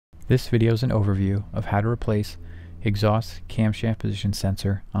This video is an overview of how to replace exhaust camshaft position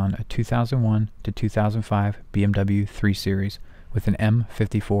sensor on a 2001 to 2005 BMW 3 Series with an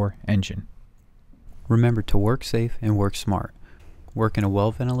M54 engine. Remember to work safe and work smart. Work in a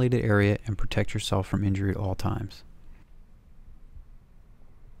well-ventilated area and protect yourself from injury at all times.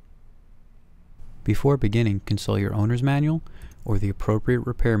 Before beginning, consult your owner's manual or the appropriate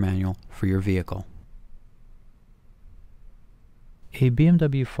repair manual for your vehicle. A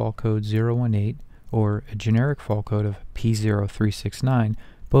BMW fault code 018 or a generic fault code of P0369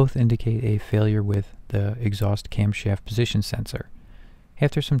 both indicate a failure with the exhaust camshaft position sensor.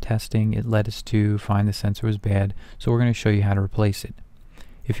 After some testing, it led us to find the sensor was bad, so we're going to show you how to replace it.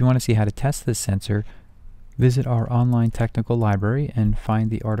 If you want to see how to test this sensor, visit our online technical library and find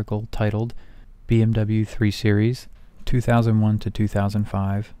the article titled BMW 3 Series 2001 to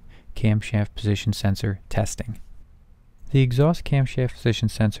 2005 Camshaft Position Sensor Testing. The exhaust camshaft position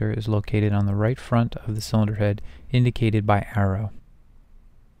sensor is located on the right front of the cylinder head, indicated by arrow.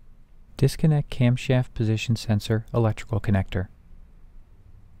 Disconnect camshaft position sensor electrical connector.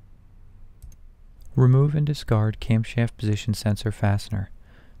 Remove and discard camshaft position sensor fastener.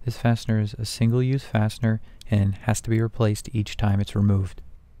 This fastener is a single-use fastener and has to be replaced each time it's removed.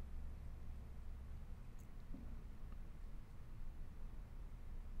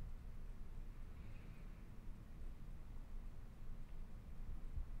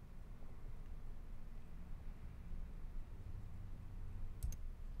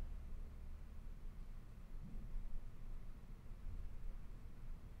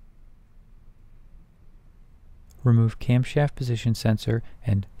 Remove camshaft position sensor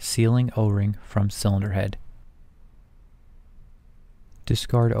and sealing O-ring from cylinder head.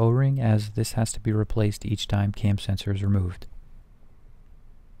 Discard O-ring as this has to be replaced each time cam sensor is removed.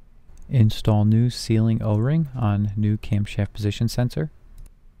 Install new sealing O-ring on new camshaft position sensor.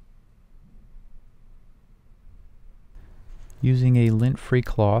 Using a lint-free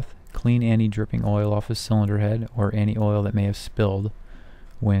cloth, clean any dripping oil off the cylinder head or any oil that may have spilled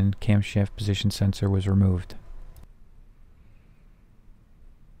when camshaft position sensor was removed.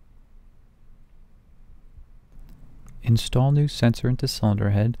 Install new sensor into cylinder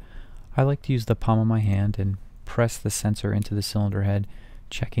head. I like to use the palm of my hand and press the sensor into the cylinder head,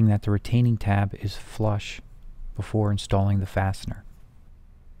 checking that the retaining tab is flush before installing the fastener.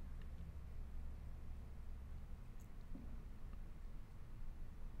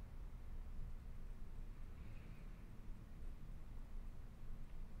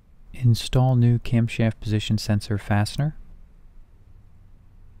 Install new camshaft position sensor fastener.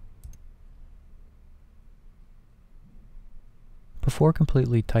 Before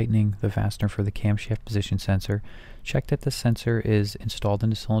completely tightening the fastener for the camshaft position sensor, check that the sensor is installed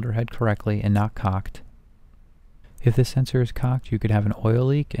into cylinder head correctly and not cocked. If the sensor is cocked, you could have an oil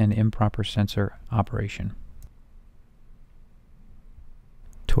leak and improper sensor operation.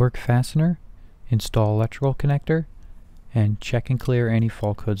 Torque fastener, install electrical connector, and check and clear any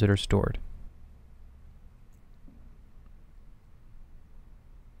fault codes that are stored.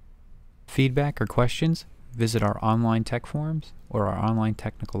 Feedback or questions? Visit our online tech forums or our online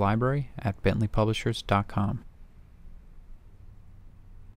technical library at bentleypublishers.com.